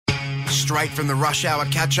Straight from the Rush Hour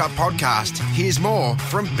Catch-Up podcast, here's more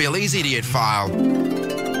from Billy's Idiot File.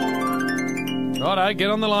 Righto,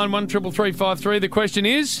 get on the line, 133353. The question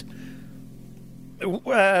is...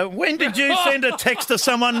 when did you send a text to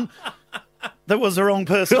someone that was the wrong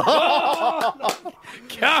person? Come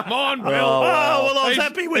on, Bill. Well, I was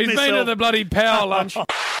happy with He's myself. been to the bloody power lunch.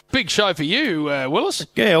 Big show for you, Willis.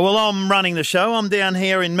 Yeah, well, I'm running the show. I'm down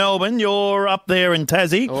here in Melbourne. You're up there in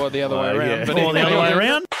Tassie. Or the other way around. Yeah. But Or the anyway, other way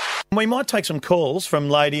around. We might take some calls from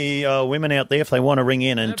women out there if they want to ring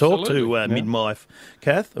in and talk to midwife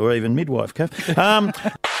Kath, or even midwife Kath.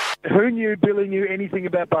 Who knew Billy knew anything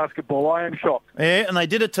about basketball? I am shocked. Yeah, and they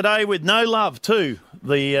did it today with no love too.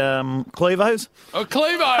 The Clevos. Oh,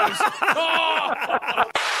 Clevos!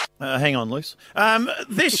 Oh! Hang on, Luce.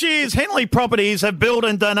 This year's Henley Properties have built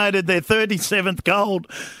and donated their 37th gold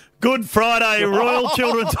Good Friday Royal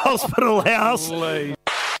Children's Hospital house.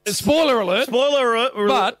 Spoiler alert. Spoiler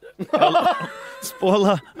alert. But...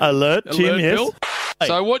 Spoiler alert, Jim, yes. Bill.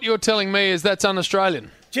 So what you're telling me is that's un-Australian.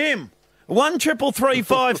 Jim,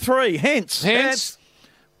 133353. Hence.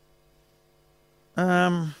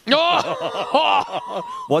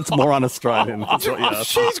 What's more un-Australian? That's what you asked.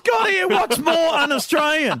 She's got here. What's more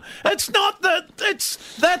un-Australian? It's not that.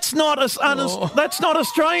 That's not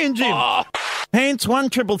Australian, Jim. Hence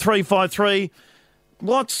 133353.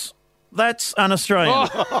 That's un-Australian.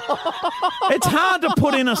 It's hard to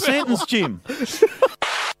put in a sentence, Jim.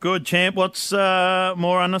 Good, champ. What's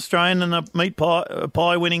more un-Australian than a meat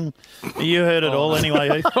pie winning? You heard it all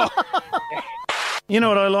anyway, Heath. You know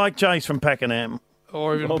what I like? Jace from Pakenham.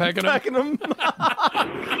 Or even Pakenham.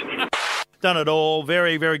 Done it all.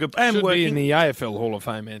 Very, very good. And Should working be in the AFL Hall of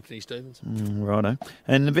Fame, Anthony Stevens. Righto.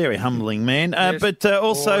 And a very humbling man. Yes. But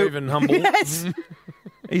also... Or even humble. Yes.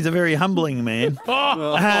 He's a very humbling man.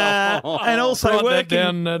 And also Write that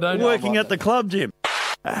down, working at the club, Jim.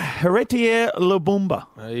 Heretier Lumumba.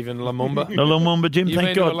 Even Lumumba. Lumumba, Jim, You thank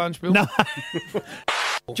been to God. a lunch, Bill? No.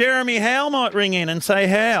 Jeremy Howe might ring in and say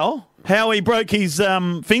how he broke his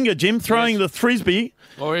finger, Jim, throwing the frisbee.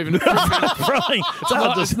 Or even Throwing.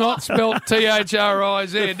 it's not spelled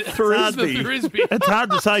T-H-R-I-Z. Frisbee. The Frisbee. It's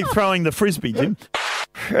hard to say throwing the frisbee, Jim.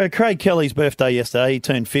 Craig Kelly's birthday yesterday. He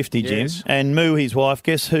turned 50, Jim. Yes. And Moo, his wife,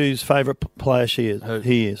 guess whose favourite player she is? Who?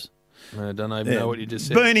 He is. I don't even know what you just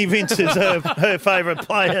said. Bernie Vince is her favourite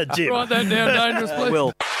player, Jim. Write that down, dangerous, please.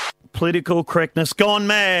 Well, political correctness gone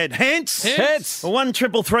mad. Hence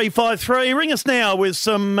 133353. Ring us now with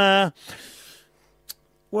some...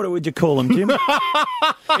 what would you call them, Jim?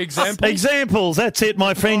 Examples. That's it,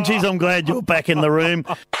 my friend. Geez, I'm glad you're back in the room.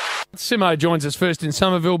 Simo joins us first in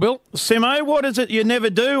Somerville, Bill. Simo, what is it you never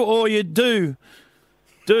do or you do?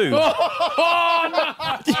 Yes,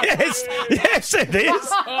 it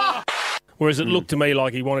is. Whereas it looked to me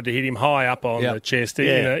like he wanted to hit him high up on the chest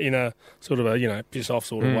in a sort of a piss off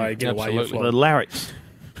sort of way, get away. You The larynx.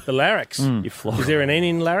 The larynx. You Is there an N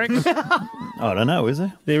in larynx? I don't know, is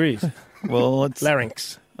there? There is. Well, it's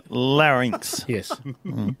Larynx. Larynx. Yes.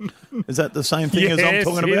 Is that the same thing as I'm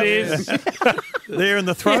talking about? It is. There in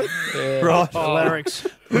the throat? Right. Larynx.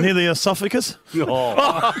 Near the esophagus? You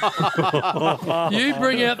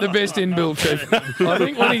bring out the best in Bill, Chief. I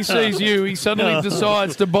think when he sees you, he suddenly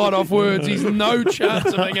decides to bite off words he's no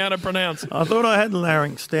chance of being able to pronounce. I thought I had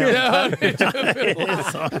larynx down.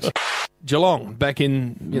 Geelong, back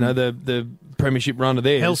in, the premiership run of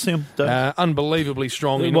theirs. Halcyon. Unbelievably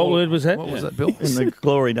strong. What word was that? What was that, Bill? In the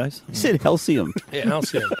glory days. He said halcyon. Yeah,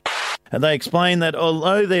 halcyon. And they explained that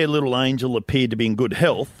although their little angel appeared to be in good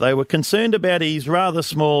health, they were concerned about his rather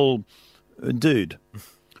small dude.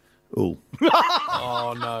 Ooh.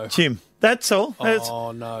 Oh, no. Jim, that's all.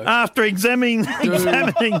 Oh, no. After examining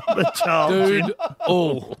the child. Dude,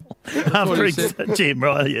 all. Jim,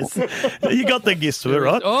 right, yes. You got the gist of it,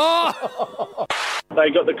 right? Oh! They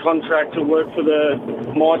got the contract to work for the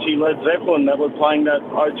mighty Led Zeppelin that were playing that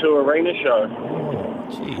O2 Arena show.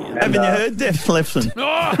 Haven't you heard Def Leppard?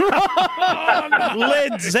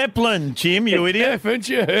 Led Zeppelin, Jim, you idiot. Haven't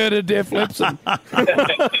you heard of Def Leppard?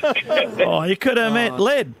 Oh, you could have met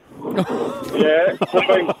Led. Yeah, could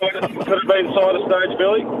have been side of stage,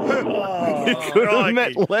 Billy. Could have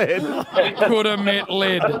met Led. Could have met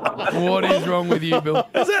Led. What is wrong with you, Bill?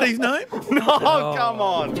 Is that his name? No, come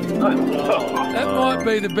on. That might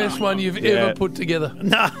be the best one you've ever put together.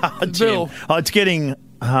 No, Jim. Bill. Oh, it's getting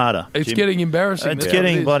harder. It's Jim. getting embarrassing. It's That's what it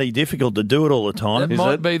getting is. bloody difficult to do it all the time. That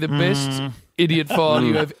might be the best idiot file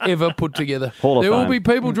you have ever put together. Hall of There will Fame. be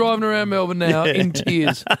people driving around Melbourne now in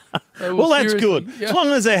tears. They will Well, that's seriously- good. Yeah. As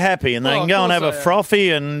long as they're happy and they Oh, can of go and course have a they are.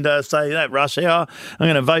 frothy and say that rush hour. I'm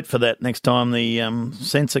going to vote for that next time the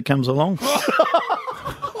censor comes along.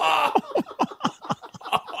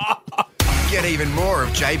 Get even more of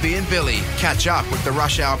JB and Billy. Catch up with the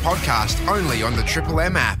Rush Hour podcast only on the Triple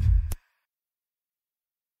M app.